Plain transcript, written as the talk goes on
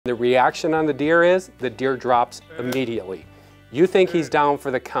The reaction on the deer is the deer drops immediately. You think he's down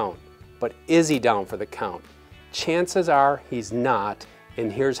for the count, but is he down for the count? Chances are he's not,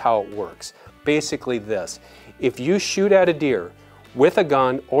 and here's how it works. Basically this, if you shoot at a deer with a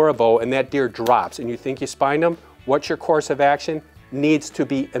gun or a bow and that deer drops and you think you spined him, what's your course of action? Needs to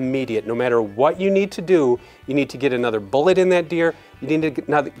be immediate. No matter what you need to do, you need to get another bullet in that deer, you need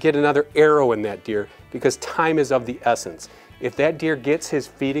to get another arrow in that deer, because time is of the essence. If that deer gets his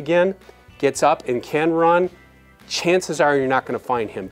feet again, gets up and can run, chances are you're not going to find him.